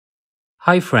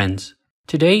Hi friends!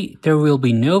 Today there will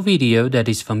be no video that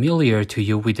is familiar to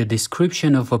you with a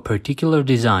description of a particular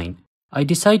design. I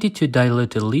decided to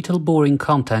dilute a little boring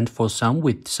content for some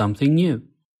with something new.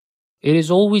 It is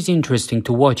always interesting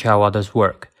to watch how others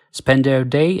work, spend their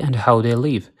day and how they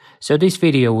live, so this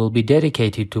video will be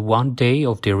dedicated to one day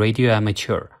of the radio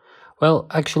amateur. Well,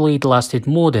 actually it lasted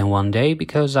more than one day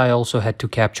because I also had to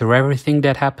capture everything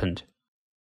that happened.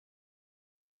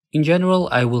 In general,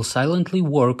 I will silently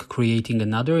work creating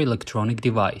another electronic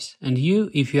device, and you,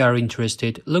 if you are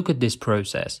interested, look at this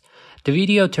process. The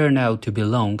video turned out to be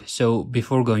long, so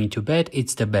before going to bed,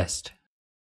 it's the best.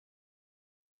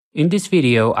 In this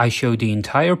video, I show the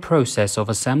entire process of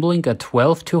assembling a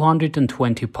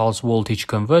 12220 pulse voltage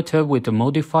converter with a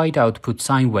modified output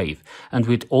sine wave and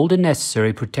with all the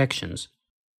necessary protections.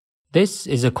 This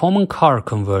is a common car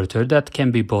converter that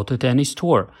can be bought at any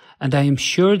store, and I am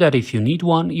sure that if you need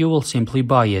one, you will simply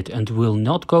buy it and will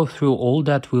not go through all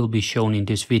that will be shown in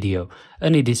this video,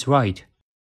 and it is right.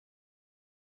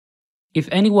 If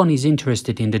anyone is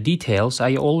interested in the details,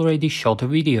 I already shot a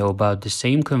video about the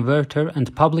same converter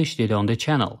and published it on the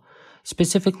channel.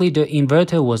 Specifically, the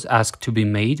inverter was asked to be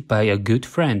made by a good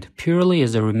friend, purely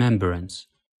as a remembrance.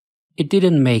 It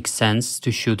didn't make sense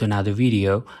to shoot another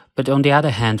video, but on the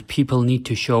other hand, people need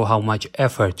to show how much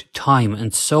effort, time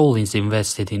and soul is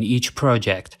invested in each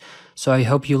project, so I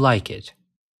hope you like it.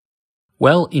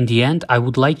 Well, in the end, I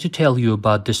would like to tell you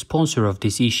about the sponsor of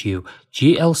this issue,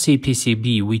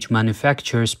 GLC-PCB, which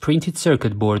manufactures printed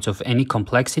circuit boards of any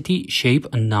complexity, shape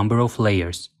and number of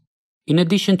layers. In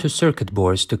addition to circuit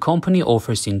boards, the company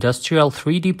offers industrial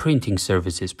 3D printing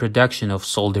services, production of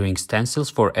soldering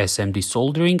stencils for SMD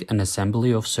soldering and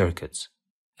assembly of circuits.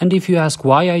 And if you ask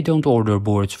why I don't order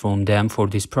boards from them for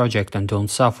this project and don't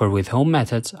suffer with home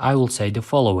methods, I will say the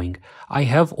following. I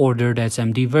have ordered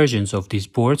SMD versions of these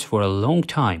boards for a long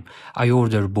time. I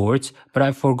ordered boards, but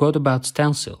I forgot about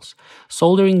stencils.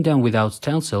 Soldering them without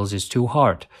stencils is too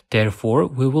hard. Therefore,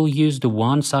 we will use the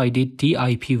one-sided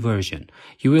DIP version.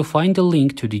 You will find the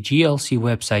link to the GLC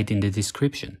website in the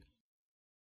description.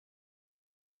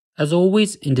 As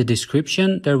always, in the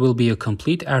description there will be a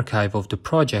complete archive of the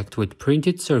project with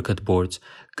printed circuit boards,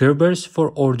 Gerbers for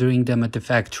ordering them at the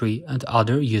factory and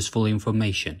other useful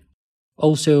information.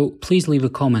 Also, please leave a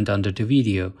comment under the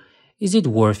video. Is it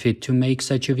worth it to make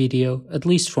such a video? At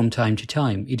least from time to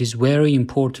time, it is very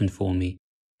important for me.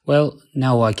 Well,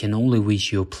 now I can only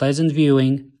wish you a pleasant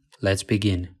viewing. Let's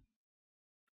begin.